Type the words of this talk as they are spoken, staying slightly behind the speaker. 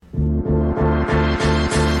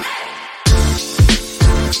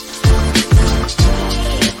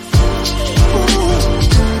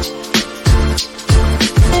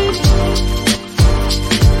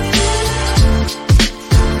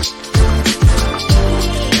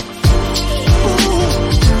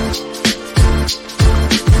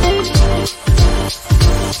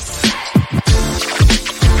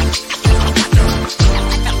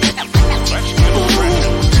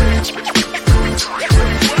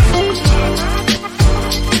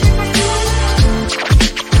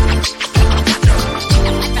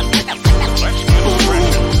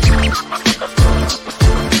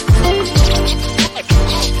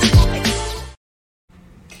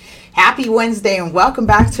Wednesday, and welcome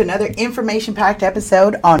back to another information-packed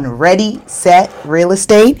episode on Ready, Set, Real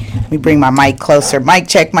Estate. Let me bring my mic closer. Mic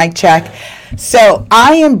check, mic check. So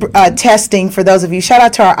I am testing for those of you. Shout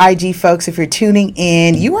out to our IG folks. If you're tuning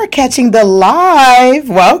in, you are catching the live.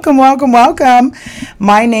 Welcome, welcome, welcome.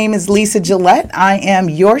 My name is Lisa Gillette. I am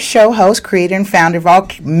your show host, creator, and founder of all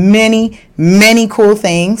many cool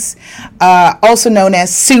things, also known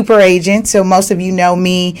as Super Agent. So most of you know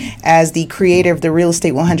me as the creator of the Real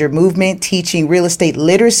Estate 100 movement, teaching real estate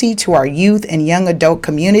literacy to our youth and young adult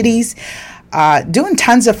communities. Doing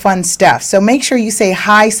tons of fun stuff. So make sure you say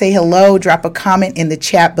hi, say hello, drop a comment in the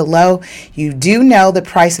chat below. You do know the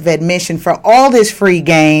price of admission for all this free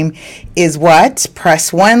game is what?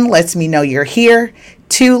 Press 1 lets me know you're here.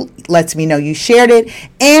 2 lets me know you shared it.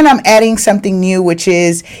 And I'm adding something new, which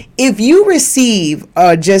is if you receive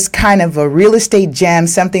just kind of a real estate gem,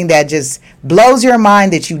 something that just blows your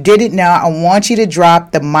mind that you didn't know, I want you to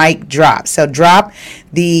drop the mic drop. So drop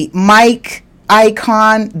the mic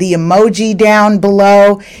icon, the emoji down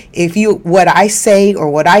below. If you, what I say or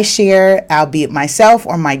what I share, albeit myself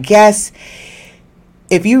or my guests,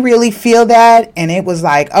 if you really feel that and it was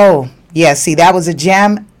like, oh yeah, see, that was a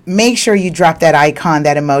gem, make sure you drop that icon,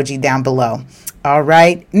 that emoji down below. All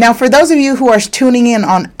right. Now, for those of you who are tuning in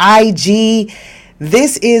on IG,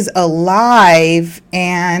 this is a live,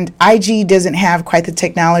 and IG doesn't have quite the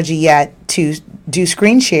technology yet to do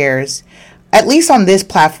screen shares. At least on this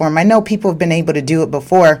platform. I know people have been able to do it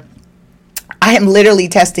before. I am literally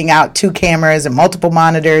testing out 2 cameras and multiple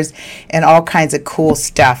monitors and all kinds of cool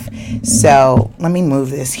stuff. So let me move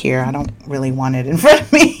this here. I don't really want it in front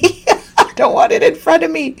of me. I don't want it in front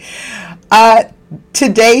of me.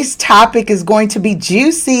 Today's topic is going to be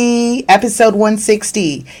juicy. Episode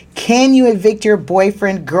 160. Can you evict your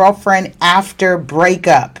boyfriend, girlfriend after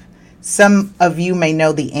breakup? Some of you may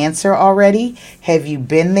know the answer already. Have you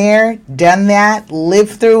been there, done that,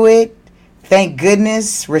 lived through it? Thank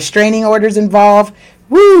goodness. Restraining orders involved.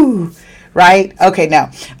 Woo! Right? Okay, no.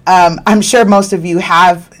 I'm sure most of you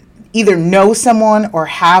have either know someone or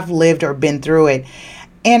have lived or been through it.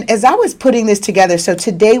 And as I was putting this together, so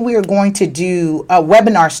today we are going to do a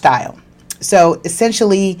webinar style. So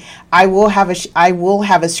essentially, I will have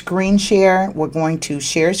a screen share. We're going to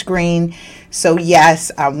share screen. So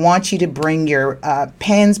yes, I want you to bring your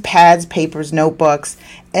pens, pads, papers, notebooks,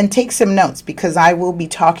 and take some notes, because I will be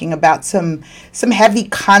talking about some heavy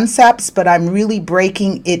concepts, but I'm really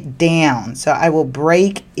breaking it down. So I will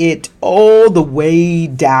break it all the way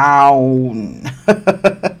down.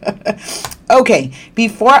 Okay,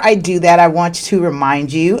 before I do that, I want to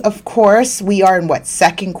remind you, of course, we are in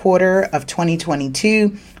second quarter of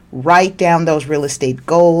 2022. Write down those real estate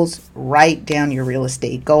goals. Write down your real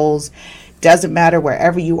estate goals. Doesn't matter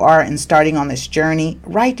wherever you are and starting on this journey,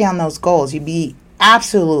 write down those goals. You'd be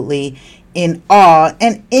absolutely in awe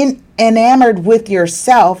and enamored with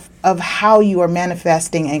yourself of how you are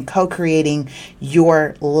manifesting and co-creating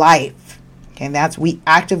your life. And that's, we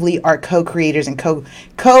actively are co-creators and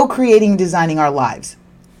co-creating, designing our lives.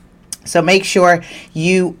 So make sure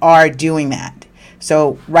you are doing that.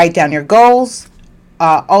 So write down your goals.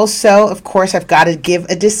 Also, of course, I've got to give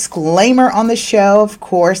a disclaimer on the show. Of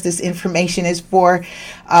course, this information is for,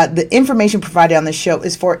 the information provided on the show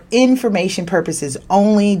is for information purposes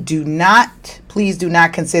only. Please do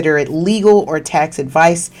not consider it legal or tax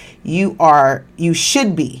advice. You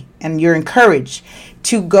should be, and you're encouraged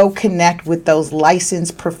to go connect with those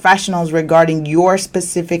licensed professionals regarding your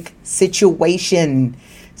specific situation.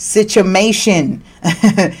 So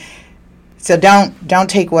don't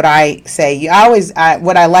take what I say.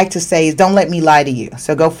 What I like to say is, don't let me lie to you.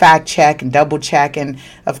 So go fact check and double check. And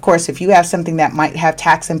of course, if you have something that might have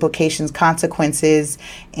tax implications, consequences,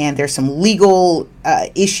 and there's some legal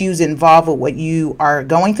issues involved with what you are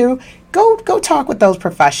going through, go talk with those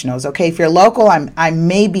professionals. Okay, if you're local, I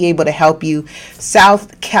may be able to help you.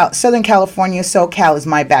 Southern California, SoCal is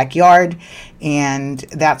my backyard, and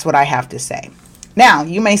that's what I have to say. Now,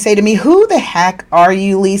 you may say to me, who the heck are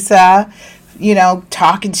you, Lisa,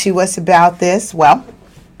 talking to us about this? Well,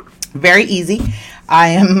 very easy. I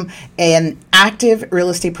am an active real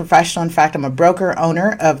estate professional. In fact, I'm a broker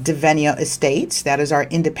owner of Devenio Estates. That is our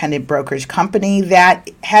independent brokerage company that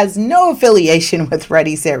has no affiliation with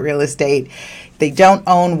Ready Set Real Estate. They don't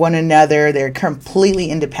own one another. They're completely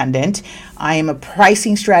independent. I am a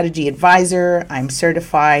pricing strategy advisor. I'm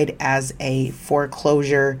certified as a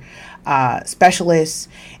foreclosure specialist,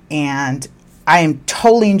 and I am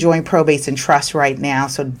totally enjoying probates and trusts right now.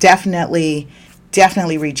 So definitely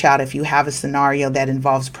reach out if you have a scenario that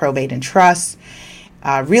involves probate and trust.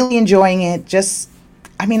 Really enjoying it.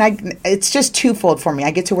 it's just twofold for me.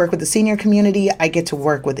 I get to work with the senior community. I get to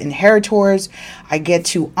work with inheritors. I get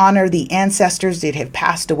to honor the ancestors that have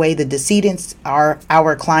passed away. The decedents are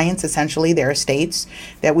our clients, essentially, their estates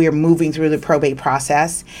that we are moving through the probate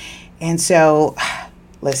process. And so,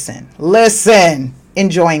 listen,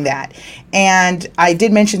 enjoying that. And I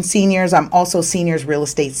did mention seniors. I'm also seniors real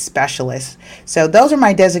estate specialist. So those are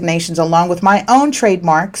my designations, along with my own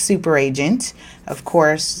trademark, super agent. Of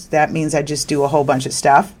course, that means I just do a whole bunch of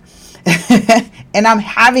stuff. And I'm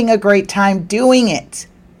having a great time doing it.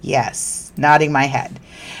 Yes, nodding my head.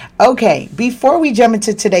 Okay, before we jump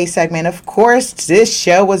into today's segment, of course, this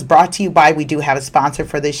show was brought to you by, we do have a sponsor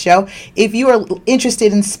for this show. If you are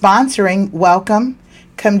interested in sponsoring, welcome.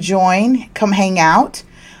 Come join, come hang out,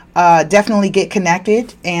 definitely get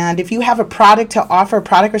connected. And if you have a product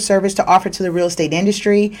or service to offer to the real estate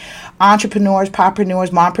industry, entrepreneurs, poppreneurs,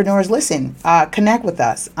 mompreneurs, listen, connect with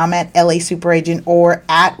us. I'm at LA Super Agent or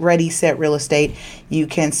at Ready Set Real Estate. You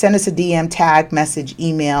can send us a DM, tag, message,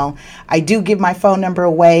 email. I do give my phone number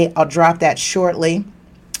away. I'll drop that shortly.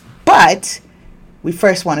 But we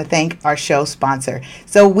first want to thank our show sponsor.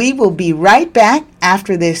 So we will be right back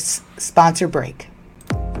after this sponsor break.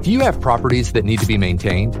 Do you have properties that need to be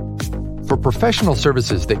maintained? For professional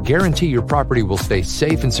services that guarantee your property will stay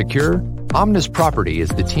safe and secure, Omnis Property is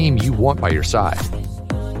the team you want by your side.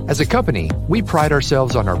 As a company, we pride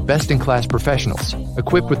ourselves on our best-in-class professionals,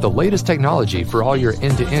 equipped with the latest technology for all your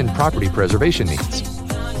end-to-end property preservation needs.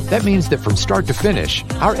 That means that from start to finish,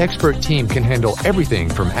 our expert team can handle everything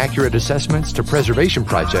from accurate assessments to preservation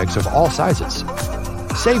projects of all sizes.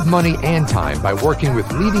 Save money and time by working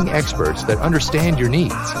with leading experts that understand your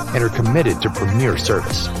needs and are committed to premier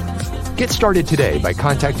service. Get started today by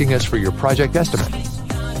contacting us for your project estimate.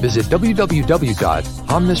 Visit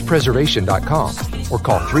www.omnispreservation.com or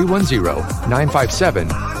call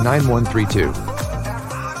 310-957-9132.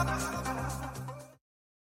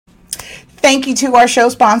 Thank you to our show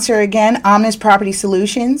sponsor again, Omnis Property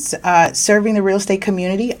Solutions, serving the real estate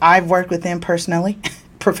community. I've worked with them personally.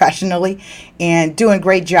 Professionally, and doing a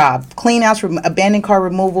great job. Clean outs, abandoned car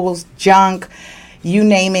removals, junk, you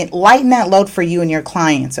name it. Lighten that load for you and your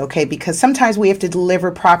clients, okay? Because sometimes we have to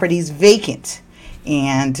deliver properties vacant,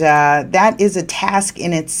 and that is a task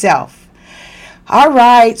in itself. All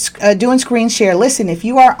right, doing screen share. Listen, if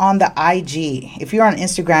you are on the IG, if you're on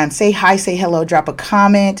Instagram, say hi, say hello, drop a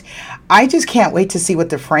comment. I just can't wait to see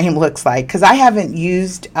what the frame looks like because I haven't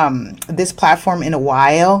used this platform in a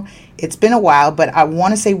while. It's been a while, but I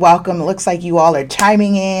want to say welcome. It looks like you all are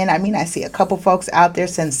chiming in. I mean, I see a couple folks out there.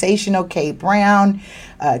 Sensational, Kay Brown,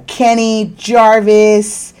 Kenny,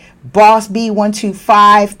 Jarvis, Boss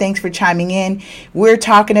B125. Thanks for chiming in. We're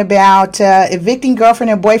talking about evicting girlfriend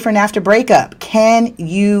and boyfriend after breakup. Can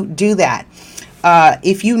you do that?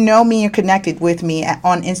 If you know me or connected with me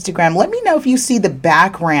on Instagram, let me know if you see the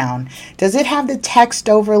background. Does it have the text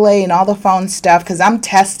overlay and all the phone stuff? Because I'm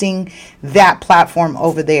testing that platform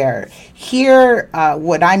over there. Here,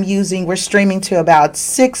 what I'm using, we're streaming to about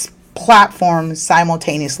 6 platforms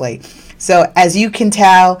simultaneously. So as you can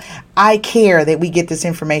tell, I care that we get this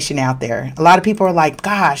information out there. A lot of people are like,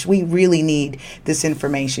 gosh, we really need this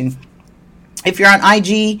information. If you're on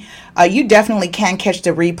IG, you definitely can catch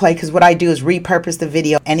the replay because what I do is repurpose the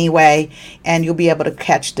video anyway, and you'll be able to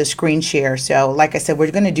catch the screen share. So like I said,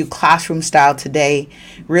 we're going to do classroom style today,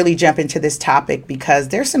 really jump into this topic because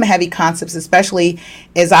there's some heavy concepts, especially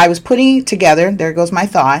as I was putting together, there goes my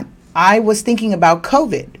thought, I was thinking about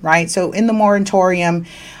COVID, right? So in the moratorium,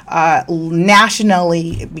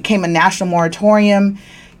 nationally, it became a national moratorium.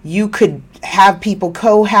 You could have people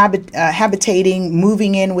habitating,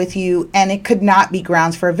 moving in with you, and it could not be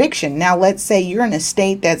grounds for eviction. Now, let's say you're in a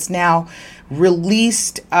state that's now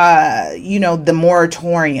released, the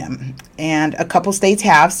moratorium, and a couple states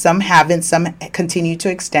have, some haven't, some continue to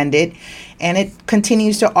extend it, and it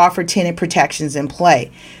continues to offer tenant protections in play.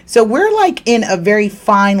 So we're like in a very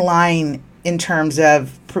fine line in terms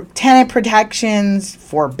of tenant protections,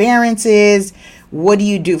 forbearances. What do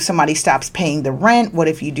you do if somebody stops paying the rent? What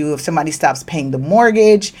if you do if somebody stops paying the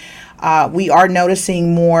mortgage? We are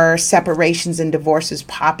noticing more separations and divorces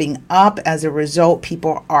popping up. As a result,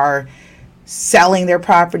 people are selling their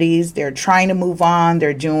properties. They're trying to move on.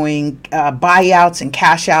 They're doing buyouts and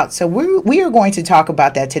cash outs. So we are going to talk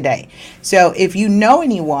about that today. So if you know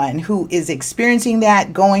anyone who is experiencing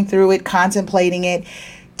that, going through it, contemplating it,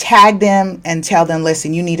 tag them and tell them,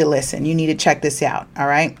 listen, you need to listen. You need to check this out. All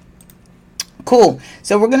right. Cool.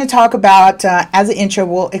 So we're going to talk about, as an intro,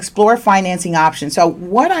 we'll explore financing options. So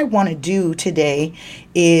what I want to do today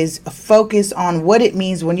is focus on what it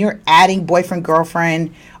means when you're adding boyfriend,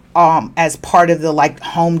 girlfriend as part of the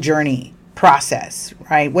home journey process,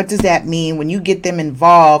 right? What does that mean when you get them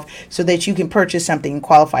involved so that you can purchase something,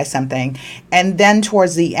 qualify something? And then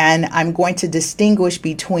towards the end, I'm going to distinguish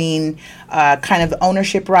between kind of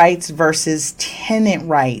ownership rights versus tenant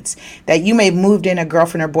rights, that you may have moved in a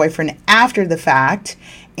girlfriend or boyfriend after the fact,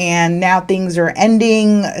 and now things are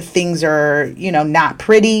ending, things are, not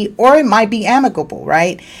pretty, or it might be amicable,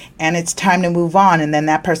 right? And it's time to move on. And then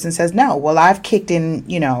that person says, no, well, I've kicked in,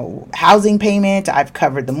 housing payment, I've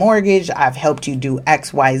covered the mortgage, I've helped you do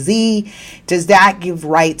X, Y, Z. Does that give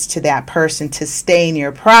rights to that person to stay in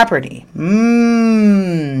your property?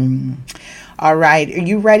 All right. Are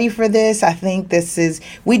you ready for this? I think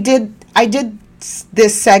I did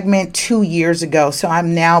this segment 2 years ago, so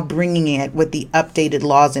I'm now bringing it with the updated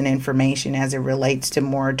laws and information as it relates to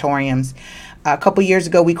moratoriums. A couple years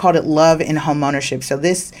ago, we called it love and homeownership. So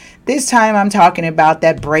this time I'm talking about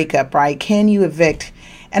that breakup, right? Can you evict?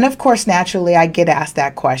 And of course, naturally, I get asked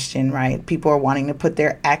that question, right? People are wanting to put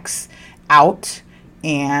their ex out.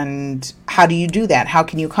 And how do you do that? How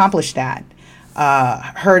can you accomplish that?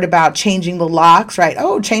 Heard about changing the locks, right?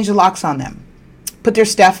 Oh, change the locks on them. Put their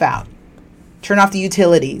stuff out. Turn off the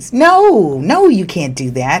utilities. No, you can't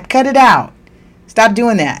do that. Cut it out. Stop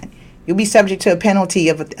doing that. You'll be subject to a penalty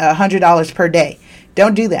of $100 per day.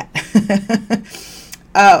 Don't do that.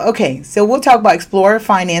 Okay, so we'll talk about explore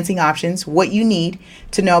financing options, what you need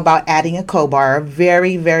to know about adding a co-borrower.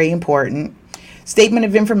 Very, very important. Statement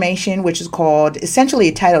of information, which is called essentially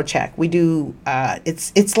a title check. We do,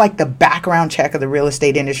 it's like the background check of the real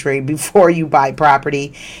estate industry before you buy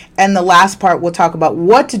property. And the last part, we'll talk about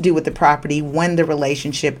what to do with the property when the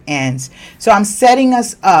relationship ends. So I'm setting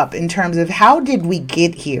us up in terms of how did we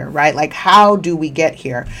get here, right? Like, how do we get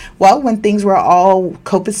here? Well, when things were all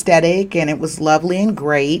copacetic and it was lovely and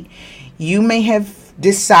great, you may have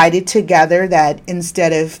decided together that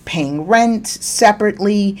instead of paying rent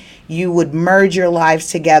separately, you would merge your lives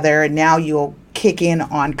together, and now you'll kick in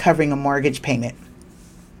on covering a mortgage payment.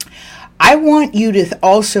 I want you to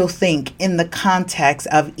also think in the context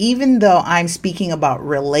of, even though I'm speaking about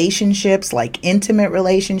relationships, like intimate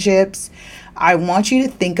relationships, I want you to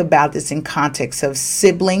think about this in context of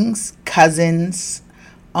siblings, cousins,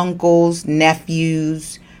 uncles,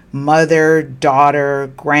 nephews, mother,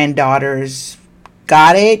 daughter, granddaughters.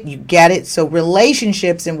 Got it? You get it? So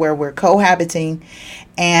relationships, and where we're cohabiting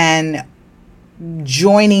and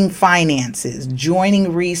joining finances,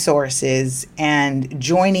 joining resources, and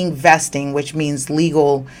joining vesting, which means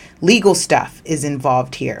legal stuff is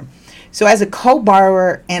involved here. So as a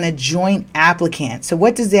co-borrower and a joint applicant, so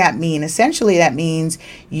what does that mean? Essentially, that means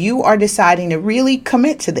you are deciding to really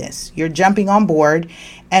commit to this. You're jumping on board.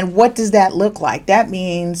 And what does that look like? That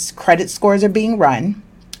means credit scores are being run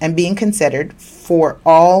and being considered for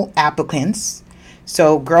all applicants.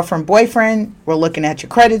 So girlfriend, boyfriend, we're looking at your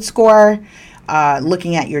credit score,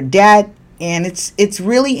 looking at your debt. And it's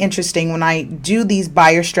really interesting when I do these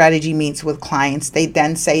buyer strategy meets with clients. They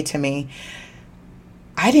then say to me,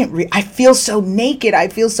 I feel so naked. I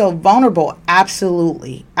feel so vulnerable.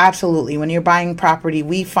 Absolutely. Absolutely. When you're buying property,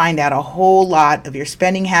 we find out a whole lot of your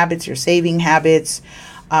spending habits, your saving habits,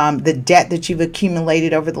 the debt that you've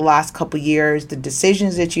accumulated over the last couple of years, the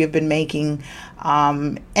decisions that you have been making.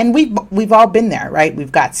 And we've all been there, right?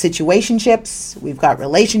 We've got situationships, we've got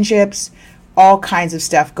relationships, all kinds of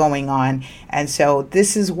stuff going on. And so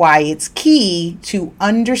this is why it's key to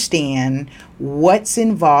understand what's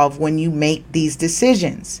involved when you make these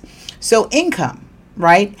decisions. So income,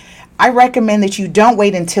 right? I recommend that you don't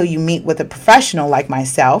wait until you meet with a professional like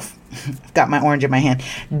myself. I've got my orange in my hand.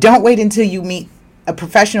 Don't wait until you meet a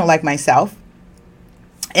professional like myself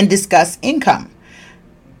and discuss income.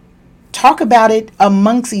 Talk about it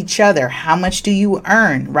amongst each other. How much do you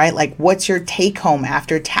earn, right? Like, what's your take home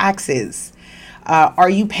after taxes? Are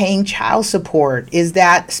you paying child support? Is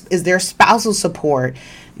there spousal support?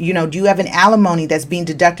 Do you have an alimony that's being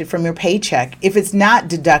deducted from your paycheck? If it's not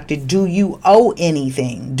deducted, do you owe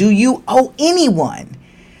anything? Do you owe anyone,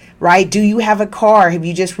 right? Do you have a car? Have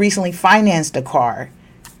you just recently financed a car?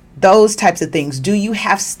 Those types of things. Do you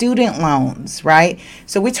have student loans, right?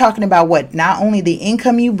 So we're talking about what? Not only the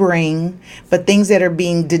income you bring, but things that are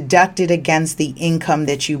being deducted against the income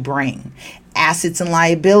that you bring. Assets and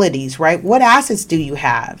liabilities, right? What assets do you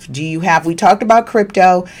have? We talked about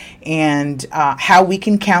crypto and how we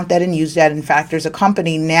can count that and use that. In fact, there's a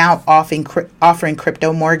company now offering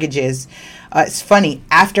crypto mortgages. It's funny.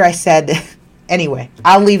 After I said, anyway,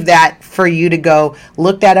 I'll leave that for you to go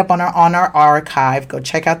look that up on our archive. Go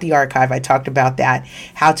check out the archive. I talked about that,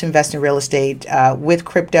 how to invest in real estate with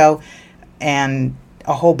crypto and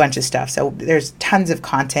a whole bunch of stuff. So there's tons of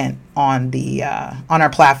content on our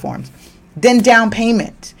platforms. Then down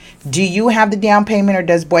payment. Do you have the down payment, or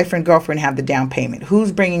does boyfriend, girlfriend have the down payment?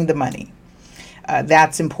 Who's bringing the money?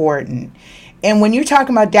 That's important. And when you're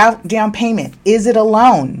talking about down payment, is it a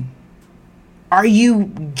loan? Are you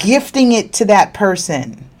gifting it to that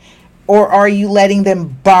person? Or are you letting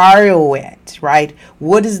them borrow it, right?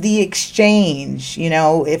 What is the exchange? You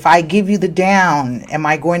know, if I give you the down, am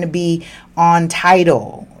I going to be on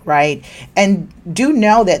title, right? And do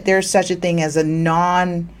know that there's such a thing as a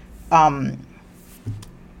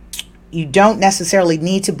you don't necessarily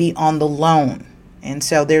need to be on the loan. And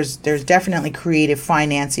so there's definitely creative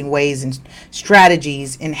financing ways and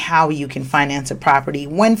strategies in how you can finance a property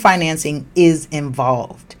when financing is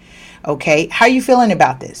involved. Okay, how are you feeling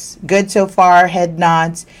about this? Good so far? Head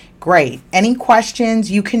nods? Great. Any questions?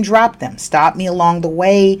 You can drop them. Stop me along the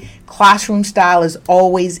way. Classroom style is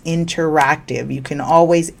always interactive. You can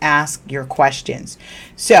always ask your questions.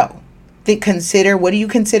 So, consider, what are you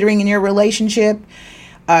considering in your relationship?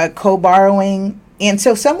 Co-borrowing. And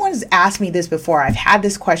so someone's asked me this before. I've had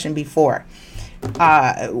this question before.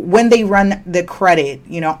 When they run the credit,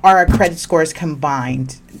 you know, are our credit scores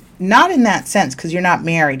combined? Not in that sense, because you're not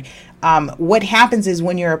married. What happens is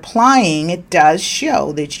when you're applying, it does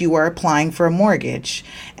show that you are applying for a mortgage.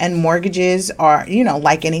 And mortgages are, you know,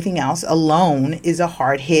 like anything else, a loan is a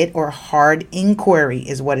hard hit or hard inquiry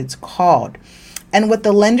is what it's called. And what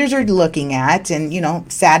the lenders are looking at, and, you know,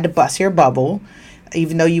 sad to bust your bubble,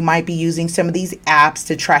 even though you might be using some of these apps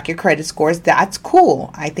to track your credit scores, that's cool.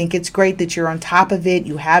 I think it's great that you're on top of it.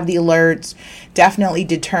 You have the alerts, definitely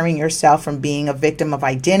deterring yourself from being a victim of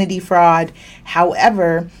identity fraud.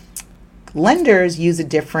 However, lenders use a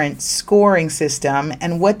different scoring system,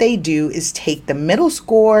 and what they do is take the middle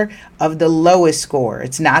score of the lowest score.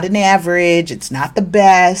 It's not an average, it's not the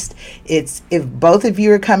best. It's if both of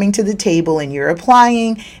you are coming to the table and you're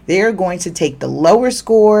applying, they're going to take the lower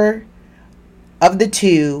score of the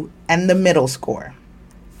two and the middle score.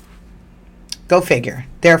 Go figure.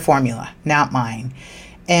 Their formula, not mine.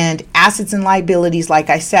 And assets and liabilities, like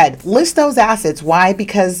I said, list those assets. Why?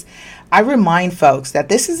 Because I remind folks that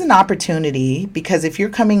this is an opportunity, because if you're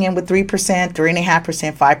coming in with 3%,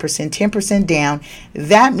 3.5%, 5%, 10% down,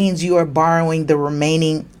 that means you are borrowing the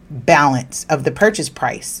remaining balance of the purchase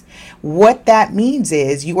price. What that means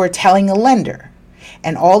is you are telling a lender,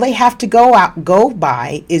 and all they have to go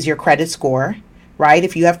by is your credit score, right?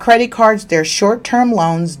 If you have credit cards, they're short-term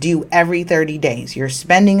loans due every 30 days. You're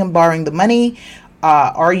spending and borrowing the money.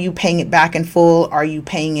 Are you paying it back in full? Are you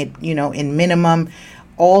paying it, you know, in minimum?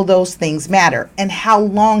 All those things matter. And how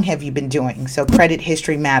long have you been doing? So credit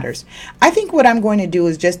history matters. I think what I'm going to do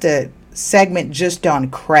is just a segment just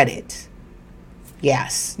on credit.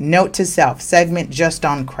 Yes, note to self, segment just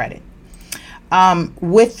on credit.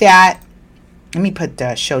 With that, let me put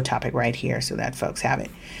the show topic right here so that folks have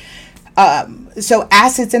it. So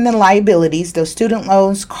assets and then liabilities, those student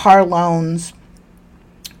loans, car loans,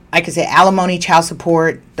 like I said, alimony, child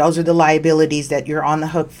support, those are the liabilities that you're on the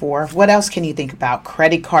hook for. What else can you think about?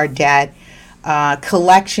 Credit card debt,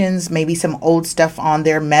 collections, maybe some old stuff on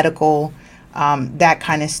there, medical, that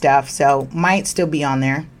kind of stuff. So might still be on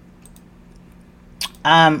there.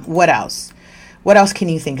 What else? What else can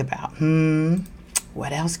you think about?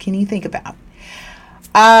 What else can you think about?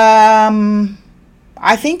 I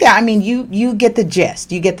think that, I mean, you get the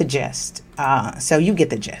gist. You get the gist. So you get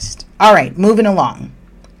the gist. All right, moving along.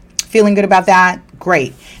 Feeling good about that?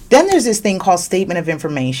 Great. Then there's this thing called statement of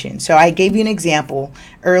information. So I gave you an example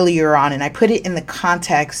earlier on, and I put it in the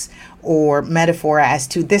context or metaphor as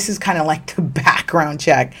to this is kind of like the background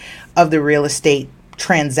check of the real estate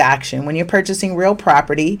transaction. When you're purchasing real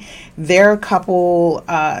property, there are a couple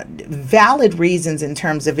valid reasons in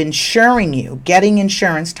terms of insuring you, getting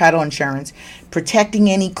insurance, title insurance, protecting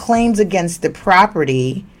any claims against the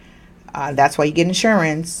property. That's why you get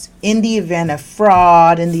insurance in the event of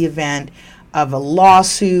fraud, in the event of a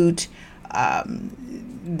lawsuit.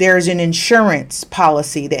 There's an insurance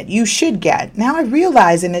policy that you should get. Now I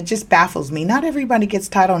realize, and it just baffles me, not everybody gets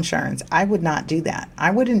title insurance. I would not do that.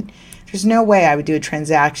 There's no way I would do a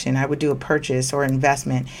transaction. I would do a purchase or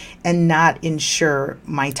investment and not insure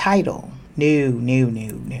my title. No.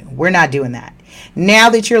 We're not doing that. Now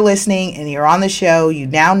that you're listening and you're on the show, you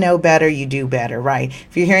now know better, you do better, right?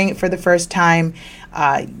 If you're hearing it for the first time,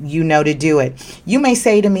 you know to do it. You may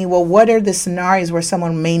say to me, well, what are the scenarios where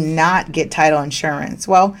someone may not get title insurance?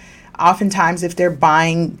 Well, oftentimes if they're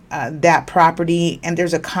buying that property and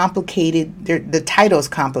there's a the title is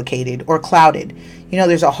complicated or clouded. You know,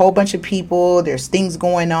 there's a whole bunch of people, there's things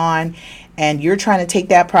going on, and you're trying to take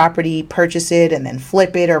that property, purchase it, and then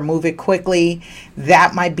flip it or move it quickly,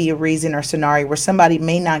 that might be a reason or scenario where somebody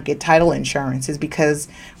may not get title insurance, is because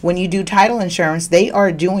when you do title insurance, they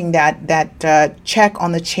are doing that check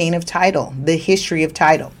on the chain of title, the history of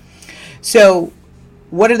title. So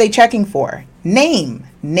what are they checking for?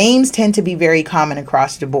 Names tend to be very common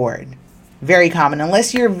across the board. Very common,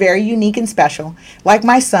 unless you're very unique and special. Like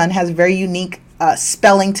my son has very unique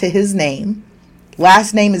spelling to his name.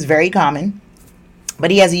 Last name is very common,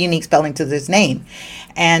 but he has a unique spelling to his name.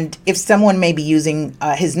 And if someone may be using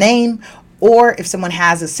his name, or if someone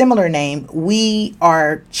has a similar name, we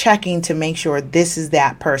are checking to make sure this is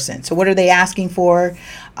that person. So what are they asking for?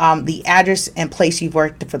 The address and place you've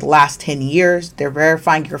worked for the last 10 years. They're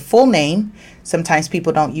verifying your full name. Sometimes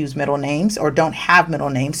people don't use middle names or don't have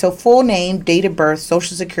middle names. So full name, date of birth,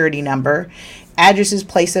 social security number, addresses,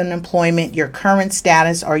 place of employment, your current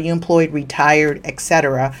status, are you employed, retired,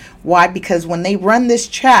 etc. Why? Because when they run this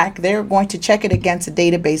check, they're going to check it against a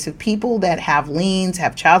database of people that have liens,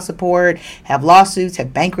 have child support, have lawsuits,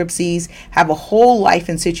 have bankruptcies, have a whole life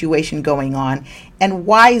and situation going on. And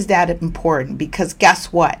why is that important? Because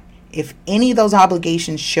guess what? If any of those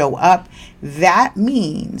obligations show up, that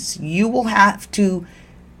means you will have to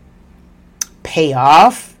pay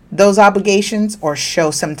off those obligations or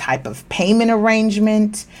show some type of payment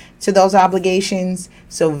arrangement to those obligations.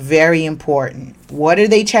 So very important. What are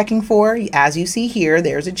they checking for? As you see here,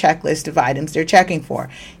 there's a checklist of items they're checking for.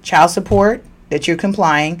 Child support, that you're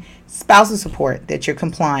complying. Spousal support, that you're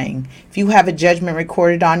complying. If you have a judgment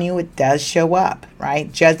recorded on you, it does show up, right?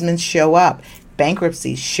 Judgments show up.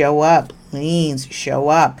 Bankruptcies show up. Liens show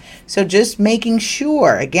up. So just making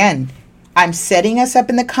sure, again, I'm setting us up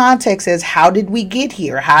in the context as how did we get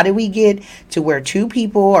here? How did we get to where two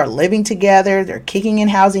people are living together? They're kicking in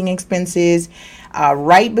housing expenses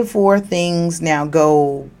right before things now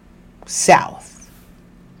go south.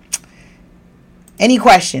 Any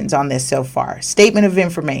questions on this so far? Statement of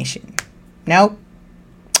information? Nope.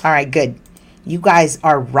 All right, good. You guys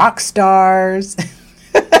are rock stars.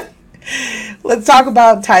 Let's talk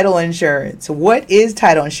about title insurance. What is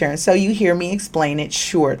title insurance? So you hear me explain it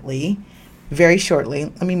shortly. Very shortly.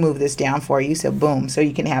 Let me move this down for you. So boom, so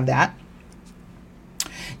you can have that.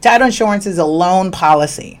 Title insurance is a loan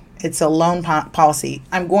policy. It's a loan policy.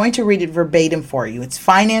 I'm going to read it verbatim for you. It's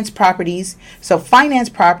finance properties. So finance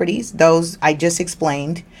properties, those I just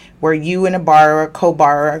explained, where you and a borrower,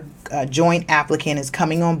 co-borrower, joint applicant is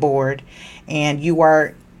coming on board and you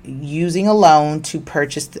are using a loan to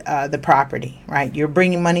purchase the property, right? You're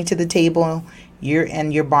bringing money to the table,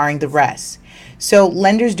 you're borrowing the rest. So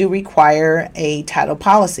lenders do require a title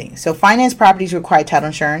policy. So finance properties require title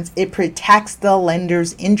insurance. It protects the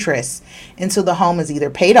lender's interests until the home is either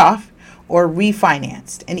paid off or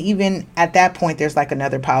refinanced. And even at that point, there's like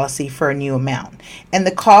another policy for a new amount. And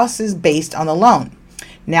the cost is based on the loan.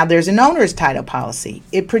 Now there's an owner's title policy.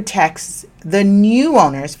 It protects the new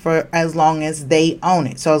owners for as long as they own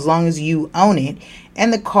it. So as long as you own it,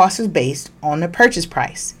 and the cost is based on the purchase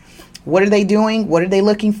price. What are they doing? What are they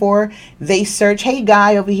looking for? They search, hey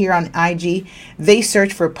guy over here on IG, they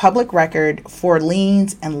search for public record for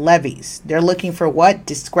liens and levies. They're looking for what?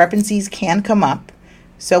 Discrepancies can come up.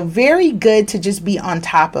 So very good to just be on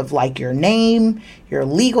top of like your name, your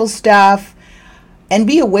legal stuff, and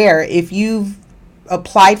be aware if you've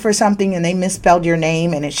applied for something and they misspelled your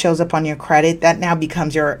name and it shows up on your credit, that now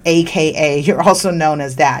becomes your AKA. You're also known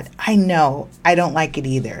as that. I know, I don't like it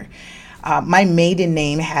either. My maiden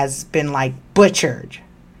name has been like butchered.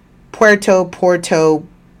 Porta,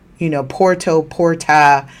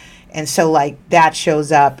 and so like that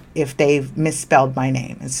shows up if they've misspelled my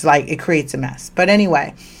name. It's like it creates a mess. But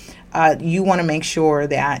anyway, you want to make sure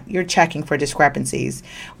that you're checking for discrepancies.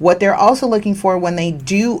 What they're also looking for when they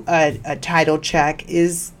do a title check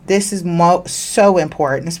is, this is so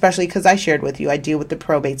important, especially because I shared with you, I deal with the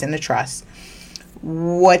probates and the trusts.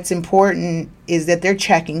 What's important is that they're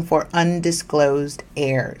checking for undisclosed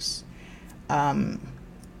heirs.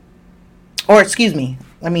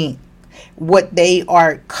 What they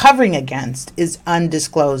are covering against is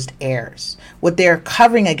undisclosed heirs. What they're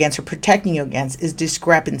covering against or protecting you against is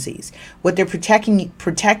discrepancies. What they're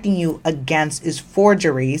protecting you against is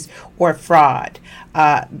forgeries or fraud.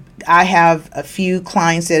 I have a few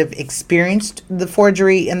clients that have experienced the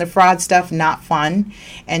forgery and the fraud stuff, not fun.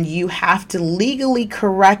 And you have to legally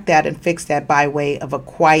correct that and fix that by way of a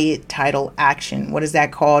quiet title action. What is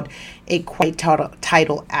that called? A quiet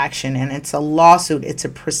title action. And it's a lawsuit. It's a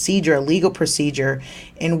procedure, a legal procedure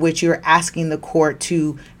in which you're asking the court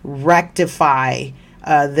to rectify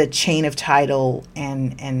the chain of title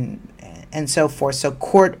and so forth. So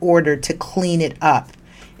court order to clean it up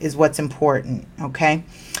is what's important, okay?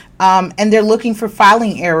 And they're looking for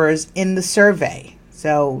filing errors in the survey.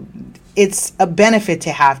 So it's a benefit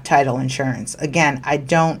to have title insurance. Again, I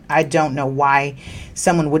don't know why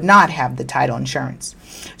someone would not have the title insurance.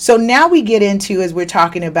 So now we get into, as we're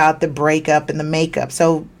talking about the breakup and the makeup.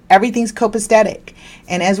 So everything's copacetic.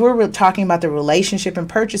 And as we're talking about the relationship and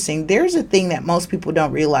purchasing, there's a thing that most people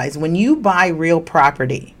don't realize. When you buy real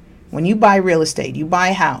property, when you buy real estate, you buy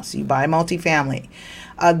a house, you buy multifamily,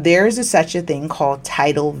 there's such a thing called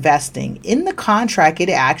title vesting. In the contract, it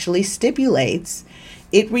actually stipulates,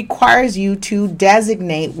 it requires you to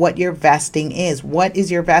designate what your vesting is. What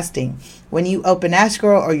is your vesting? When you open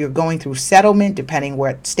escrow or you're going through settlement, depending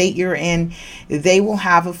what state you're in, they will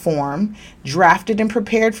have a form drafted and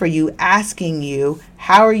prepared for you asking you,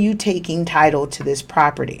 how are you taking title to this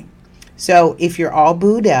property? So if you're all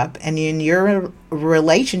booed up and in your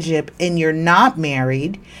relationship and you're not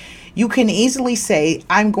married, you can easily say,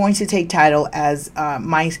 I'm going to take title as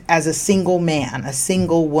a single man, a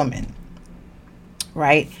single woman,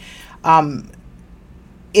 right?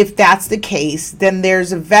 If that's the case, then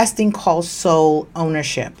there's a vesting called sole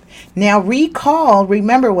ownership. Now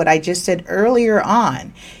remember what I just said earlier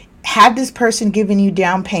on. Had this person given you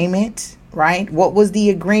down payment, right? What was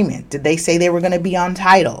the agreement? Did they say they were going to be on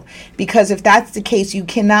title? Because if that's the case, you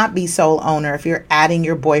cannot be sole owner if you're adding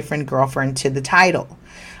your boyfriend, girlfriend to the title.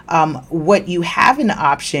 What you have an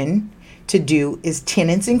option to do is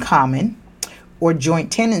tenants in common or joint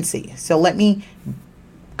tenancy. So let me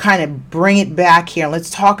kind of bring it back here. Let's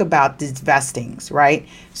talk about these vestings, right?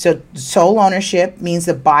 So sole ownership means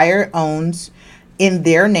the buyer owns in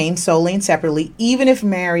their name solely and separately, even if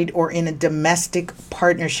married or in a domestic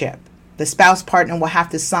partnership. The spouse partner will have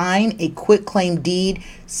to sign a quitclaim deed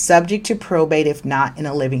subject to probate if not in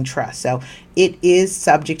a living trust. So it is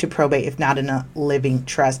subject to probate if not in a living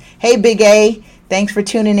trust. Hey, Big A, thanks for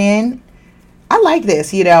tuning in. I like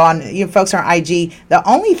this, folks on IG. The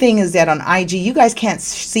only thing is that on IG, you guys can't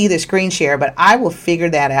see the screen share, but I will figure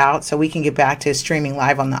that out so we can get back to streaming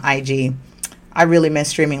live on the IG. I really miss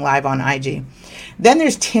streaming live on IG. Then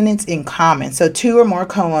there's tenants in common. So two or more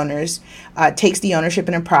co-owners takes the ownership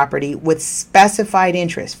in a property with specified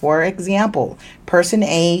interest. For example, person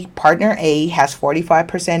A, partner A has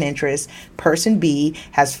 45% interest. Person B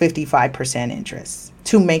has 55% interest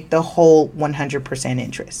to make the whole 100%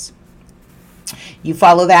 interest. You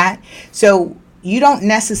follow that? So you don't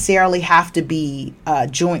necessarily have to be a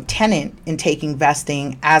joint tenant in taking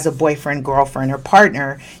vesting as a boyfriend, girlfriend, or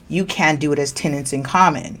partner. You can do it as tenants in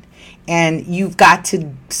common. And you've got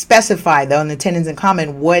to specify, though, in the tenants in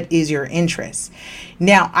common, what is your interest.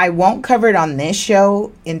 Now, I won't cover it on this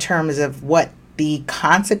show in terms of what the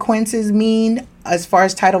consequences mean as far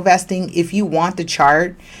as title vesting. If you want the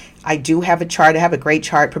chart, I do have a chart. I have a great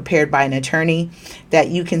chart prepared by an attorney that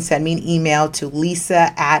you can send me an email to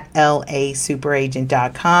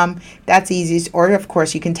lisa@lasuperaagent.com. That's easiest. Or, of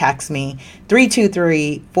course, you can text me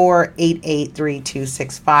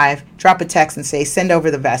 323-488-3265. Drop a text and say, send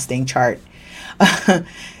over the vesting chart.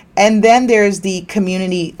 And then there's the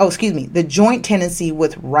the joint tenancy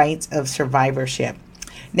with rights of survivorship.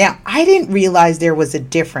 Now, I didn't realize there was a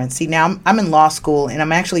difference. See, now I'm in law school and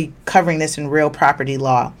I'm actually covering this in real property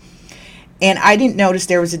law. And I didn't notice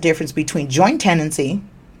there was a difference between joint tenancy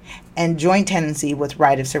and joint tenancy with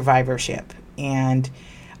right of survivorship. And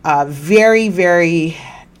very, very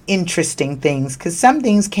interesting things, because some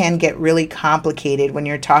things can get really complicated when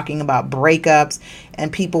you're talking about breakups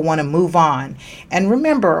and people want to move on. And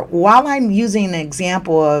remember, while I'm using an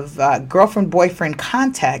example of girlfriend-boyfriend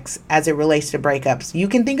context as it relates to breakups, you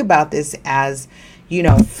can think about this as,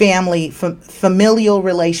 family, familial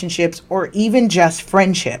relationships, or even just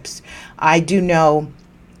friendships. I do know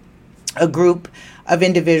a group of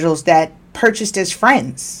individuals that purchased as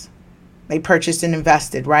friends. They purchased and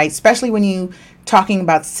invested, right? Especially when you talking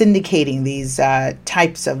about syndicating these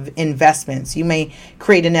types of investments. You may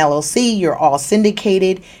create an LLC, you're all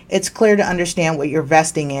syndicated. It's clear to understand what your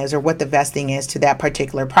vesting is or what the vesting is to that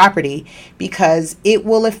particular property, because it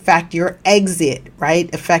will affect your exit,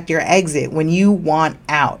 right? Affect your exit when you want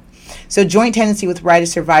out. So joint tenancy with right of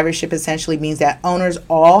survivorship essentially means that owners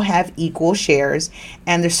all have equal shares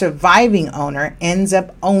and the surviving owner ends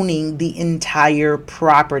up owning the entire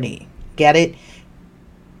property. Get it?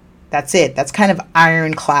 That's it. That's kind of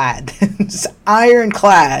ironclad. It's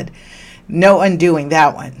ironclad. No undoing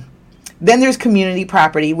that one. Then there's community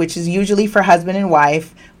property, which is usually for husband and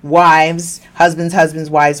wife, wives, husbands,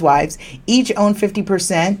 wives. Each own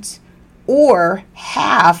 50% or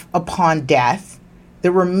half upon death.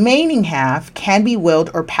 The remaining half can be willed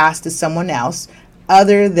or passed to someone else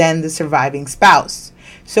other than the surviving spouse.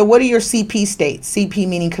 So what are your CP states? CP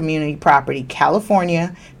meaning community property: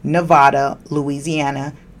 California, Nevada,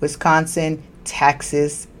 Louisiana, Wisconsin,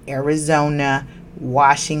 Texas, Arizona,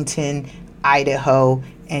 Washington, Idaho,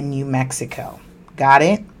 and New Mexico. Got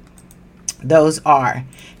it? Those are.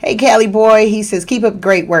 Hey, Kelly boy, he says, keep up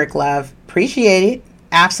great work, love. Appreciate it.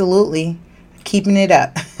 Absolutely. Keeping it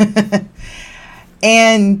up.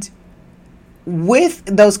 And with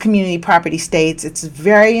those community property states, it's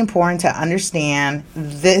very important to understand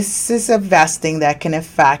this is a vesting that can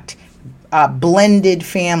affect blended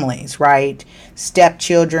families, right?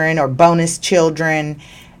 Stepchildren or bonus children.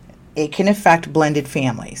 It can affect blended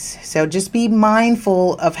families. So just be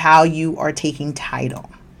mindful of how you are taking title.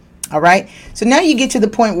 All right. So now you get to the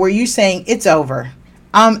point where you're saying it's over.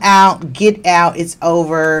 I'm out. Get out. It's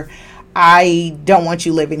over. I don't want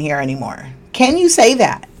you living here anymore. Can you say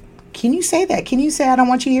that? Can you say that? Can you say I don't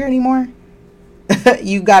want you here anymore?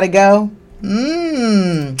 You got to go?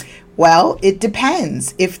 Well, it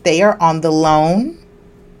depends. If they are on the loan,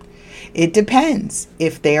 it depends.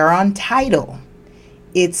 If they are on title,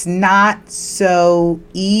 it's not so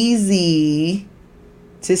easy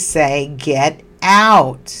to say get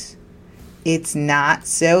out. It's not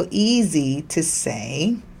so easy to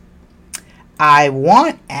say I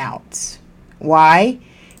want out. Why?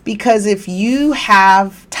 Because if you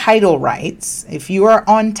have title rights, if you are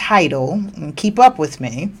on title, and keep up with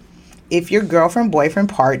me, if your girlfriend, boyfriend,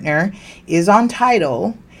 partner is on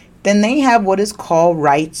title, then they have what is called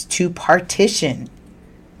rights to partition.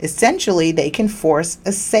 Essentially, they can force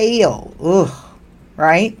a sale.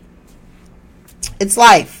 Right? It's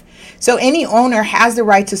life. So any owner has the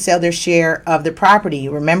right to sell their share of the property.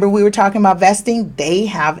 Remember we were talking about vesting? They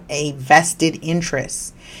have a vested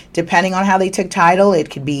interest. Depending on how they took title, it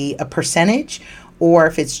could be a percentage, or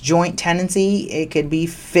if it's joint tenancy, it could be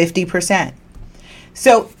 50%.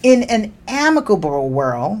 So in an amicable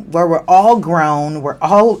world where we're all grown, we're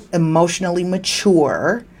all emotionally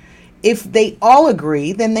mature, if they all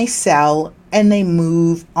agree, then they sell and they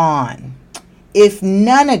move on. If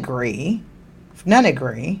none agree,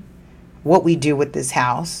 what we do with this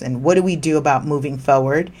house and what do we do about moving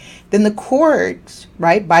forward, then the court,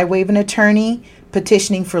 right, by way of an attorney,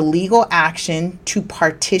 petitioning for legal action to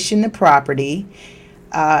partition the property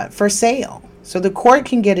for sale. So the court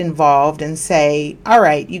can get involved and say, all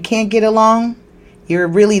right, you can't get along, you're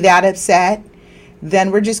really that upset,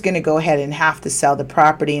 then we're just going to go ahead and have to sell the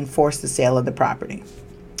property and force the sale of the property.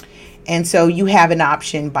 And so you have an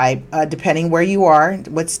option by, depending where you are,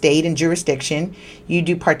 what state and jurisdiction, you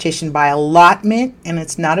do partition by allotment, and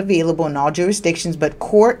it's not available in all jurisdictions, but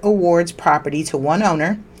court awards property to one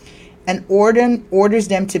owner and orders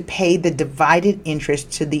them to pay the divided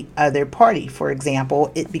interest to the other party. For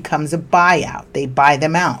example, it becomes a buyout. They buy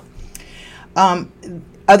them out.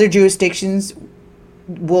 Other jurisdictions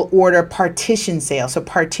will order partition sale. So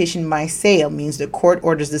partition by sale means the court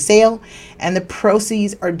orders the sale and the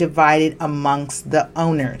proceeds are divided amongst the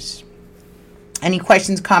owners. Any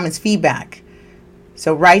questions, comments, feedback?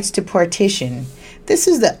 So rights to partition. This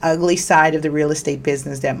is the ugly side of the real estate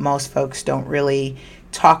business that most folks don't really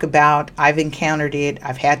talk about. I've encountered it.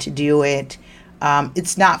 I've had to do it.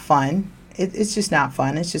 It's not fun. It's just not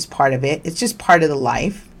fun. It's just part of it. It's just part of the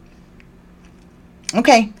life.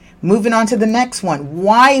 Okay. Moving on to the next one.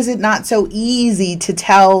 Why is it not so easy to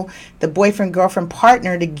tell the boyfriend, girlfriend,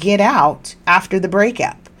 partner to get out after the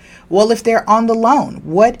breakup? Well, if they're on the loan,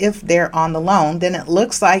 what if they're on the loan? Then it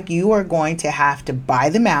looks like you are going to have to buy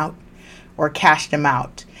them out or cash them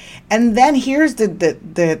out. And then here's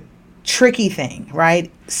the tricky thing,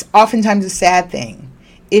 right? Oftentimes a sad thing.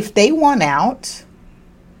 If they want out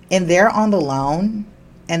and they're on the loan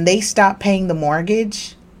and they stop paying the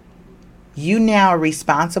mortgage, you now are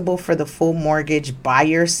responsible for the full mortgage by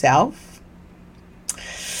yourself,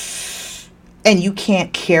 and you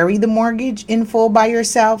can't carry the mortgage in full by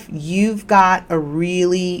yourself. You've got a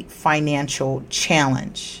really financial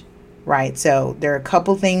challenge, right? So there are a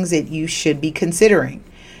couple things that you should be considering.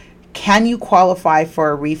 Can you qualify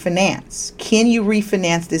for a refinance? Can you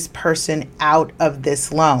refinance this person out of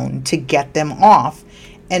this loan to get them off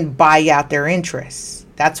and buy out their interests?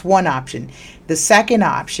 That's one option. The second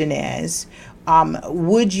option is,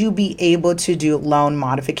 would you be able to do loan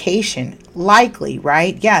modification? Likely,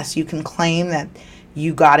 right? Yes, you can claim that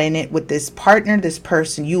you got in it with this partner, this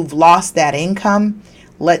person, you've lost that income.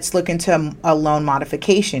 Let's look into a loan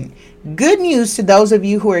modification. Good news to those of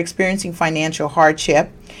you who are experiencing financial hardship.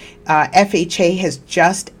 FHA has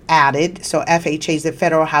just added, so FHA is the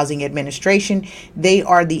Federal Housing Administration. They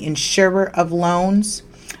are the insurer of loans.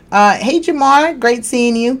 Hey, Jamar, great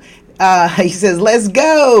seeing you. He says, let's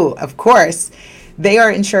go. Of course, they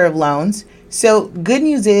are insurer of loans. So good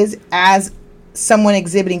news is, as someone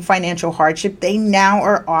exhibiting financial hardship, they now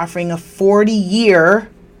are offering a 40-year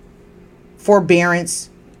forbearance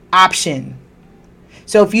option.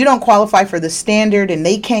 So if you don't qualify for the standard and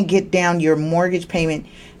they can't get down your mortgage payment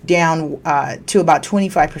down to about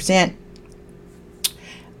 25%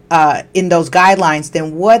 in those guidelines,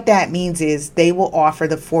 then what that means is they will offer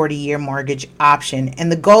the 40-year mortgage option.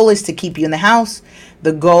 And the goal is to keep you in the house.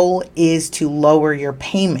 The goal is to lower your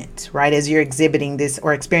payment, right, as you're exhibiting this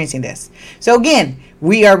or experiencing this. So again,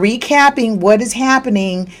 we are recapping what is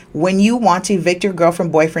happening when you want to evict your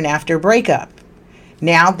girlfriend, boyfriend after a breakup.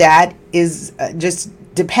 Now that is just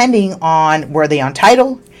depending on, were they on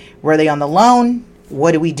title? Were they on the loan?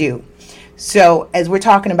 What do we do? So as we're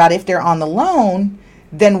talking about, if they're on the loan,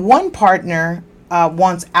 then one partner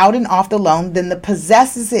wants out and off the loan, then the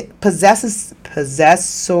possessory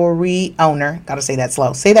owner, gotta say that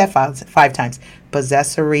slow, say that five times,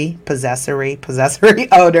 possessory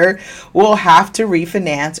owner will have to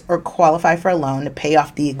refinance or qualify for a loan to pay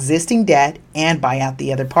off the existing debt and buy out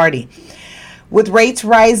the other party. With rates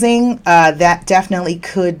rising, that definitely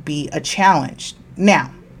could be a challenge.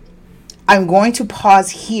 Now, I'm going to pause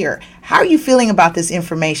here. How are you feeling about this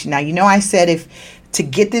information? Now, you know I said if to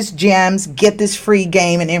get this gems, get this free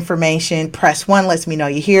game and information, press 1, lets me know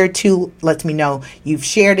you're here. 2, lets me know you've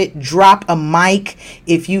shared it. Drop a mic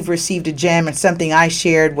if you've received a gem and something I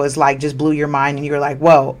shared was like, just blew your mind and you're like,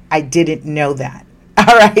 whoa, I didn't know that.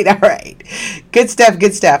 All right. Good stuff.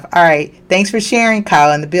 All right. Thanks for sharing,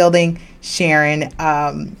 Kyle in the building. Sharon,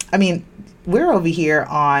 we're over here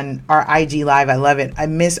on our IG Live. I love it. I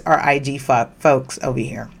miss our IG folks over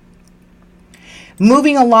here.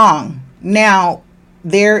 Moving along. Now,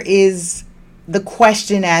 there is the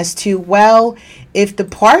question as to, well, if the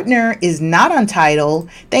partner is not on title,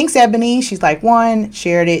 thanks, Ebony. She's like, 1,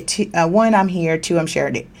 shared it. 1, I'm here. 2, I'm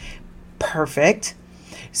shared it. Perfect.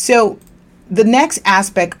 So the next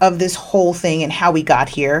aspect of this whole thing and how we got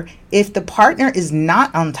here, if the partner is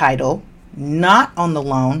not on title, not on the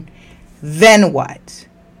loan, then what?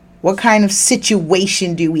 What kind of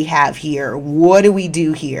situation do we have here? What do we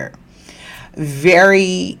do here?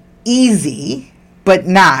 Very easy, but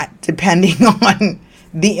not, depending on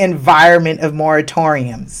the environment of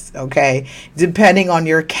moratoriums, okay? Depending on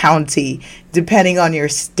your county, depending on your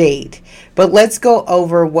state. But let's go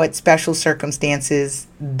over what special circumstances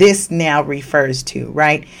this now refers to,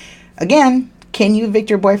 right? Again, can you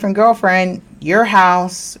evict your boyfriend, girlfriend, your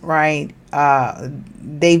house, right?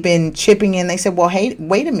 They've been chipping in. They said, well, hey,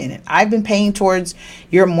 wait a minute. I've been paying towards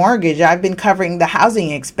your mortgage. I've been covering the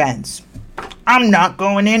housing expense. I'm not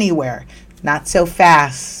going anywhere. Not so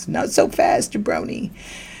fast. Not so fast, jabroni.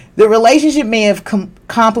 The relationship may have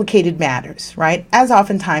complicated matters, right? As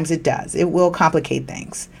oftentimes it does. It will complicate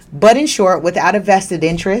things. But in short, without a vested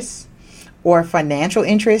interest or financial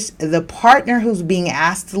interest, the partner who's being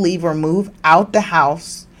asked to leave or move out the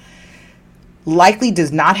house likely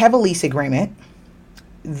does not have a lease agreement.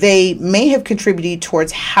 They may have contributed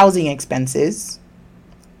towards housing expenses.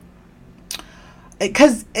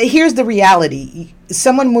 Because here's the reality.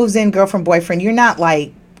 Someone moves in, girlfriend, boyfriend, you're not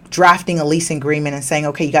like drafting a lease agreement and saying,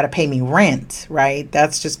 okay, you got to pay me rent, right?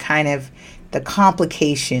 That's just kind of the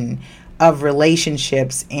complication of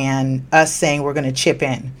relationships and us saying we're going to chip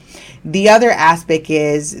in. The other aspect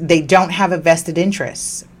is they don't have a vested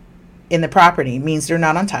interest in the property, means they're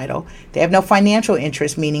not on title. They have no financial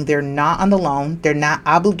interest, meaning they're not on the loan. They're not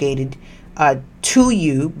obligated to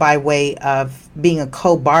you by way of being a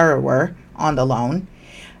co-borrower on the loan.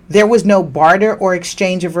 There was no barter or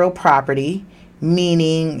exchange of real property,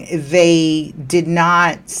 meaning they did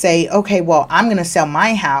not say, okay, well, I'm going to sell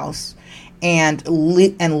my house and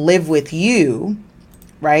live with you,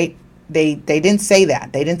 right? They didn't say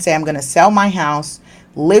that. They didn't say, I'm going to sell my house,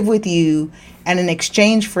 live with you, and in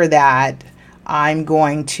exchange for that, I'm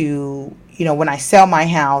going to, when I sell my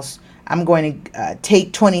house, I'm going to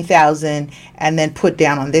take $20,000 and then put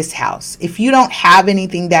down on this house. If you don't have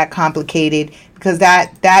anything that complicated, because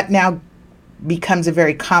that now becomes a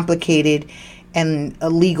very complicated and a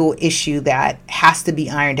legal issue that has to be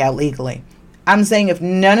ironed out legally. I'm saying if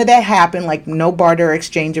none of that happened, like no barter or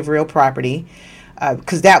exchange of real property,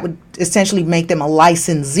 because that would essentially make them a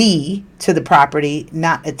licensee to the property,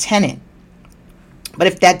 not a tenant. But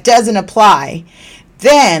if that doesn't apply,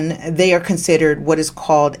 then they are considered what is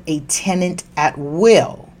called a tenant at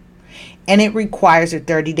will. And it requires a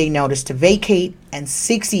 30-day notice to vacate and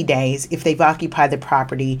 60 days if they've occupied the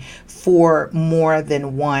property for more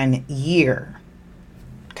than 1 year.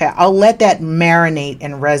 Okay, I'll let that marinate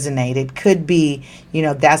and resonate. It could be,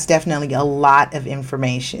 that's definitely a lot of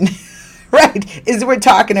information, Right, is we're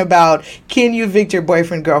talking about, can you evict your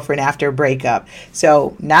boyfriend, girlfriend after a breakup?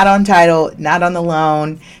 So not on title, not on the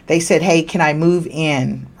loan. They said, hey, can I move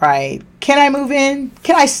in? Right? Can I move in?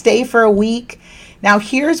 Can I stay for a week? Now,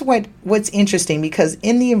 here's what's interesting, because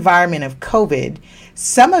in the environment of COVID,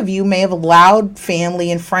 some of you may have allowed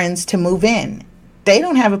family and friends to move in. They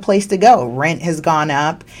don't have a place to go. Rent has gone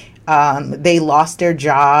up. They lost their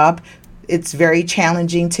job. It's very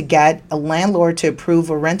challenging to get a landlord to approve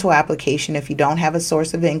a rental application if you don't have a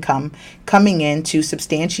source of income coming in to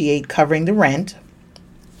substantiate covering the rent,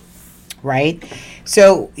 right?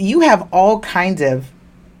 So you have all kinds of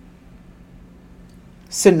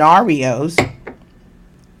scenarios.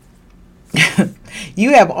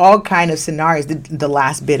 You have all kinds of scenarios. The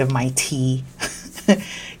last bit of my tea.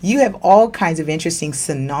 You have all kinds of interesting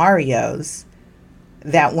scenarios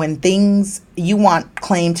that when things, you want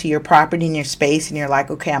claim to your property and your space, and you're like,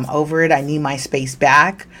 okay, I'm over it, I need my space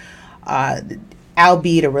back,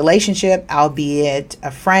 albeit a relationship, albeit a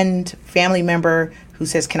friend, family member who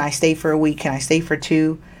says, can I stay for a week, can I stay for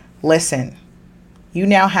 2? Listen, you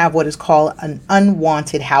now have what is called an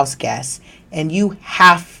unwanted house guest, and you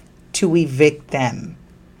have to evict them.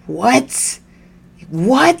 What?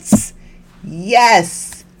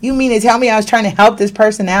 Yes. You mean to tell me I was trying to help this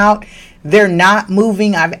person out? They're not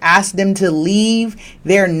moving. I've asked them to leave.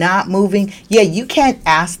 They're not moving. Yeah, you can't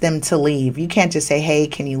ask them to leave. You can't just say, hey,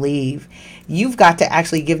 can you leave? You've got to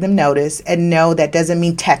actually give them notice. And no, that doesn't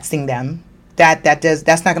mean texting them. That's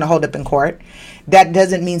not going to hold up in court. That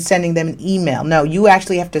doesn't mean sending them an email. No, you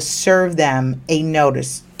actually have to serve them a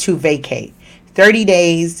notice to vacate. 30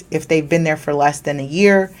 days if they've been there for less than a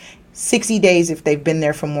year. 60 days if they've been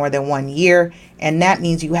there for more than 1 year. And that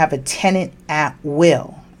means you have a tenant at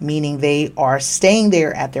will, meaning they are staying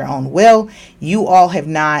there at their own will. You all have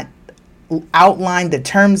not outlined the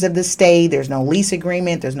terms of the stay. There's no lease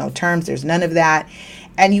agreement. There's no terms. There's none of that.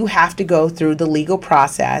 And you have to go through the legal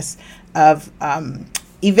process of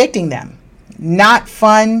evicting them. Not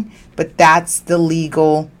fun, but that's the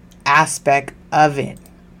legal aspect of it.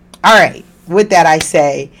 All right. With that, I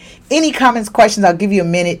say, any comments, questions, I'll give you a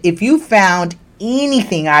minute. If you found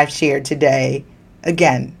anything I've shared today,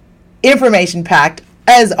 again, information packed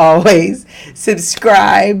as always.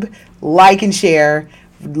 Subscribe, like, and share.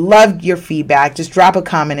 Love your feedback. Just drop a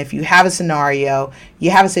comment if you have a scenario,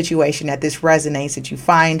 you have a situation that this resonates, that you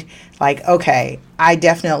find like, okay, I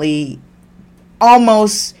definitely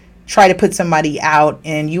almost try to put somebody out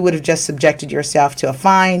and you would have just subjected yourself to a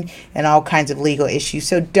fine and all kinds of legal issues.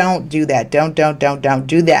 So don't do that. Don't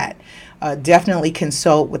do that. Definitely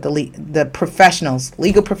consult with the professionals,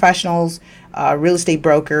 legal professionals, real estate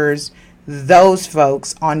brokers, those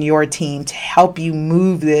folks on your team to help you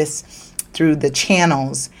move this through the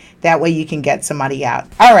channels. That way you can get somebody out.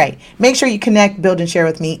 All right. Make sure you connect, build, and share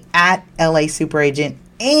with me at LA Super Agent.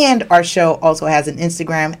 And our show also has an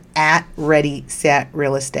Instagram at Ready Set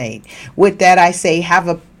Real Estate. With that, I say have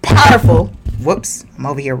a powerful, whoops, I'm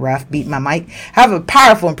over here rough, beating my mic. Have a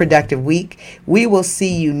powerful and productive week. We will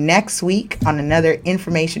see you next week on another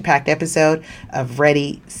information-packed episode of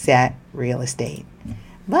Ready Set Real Estate.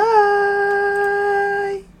 Bye.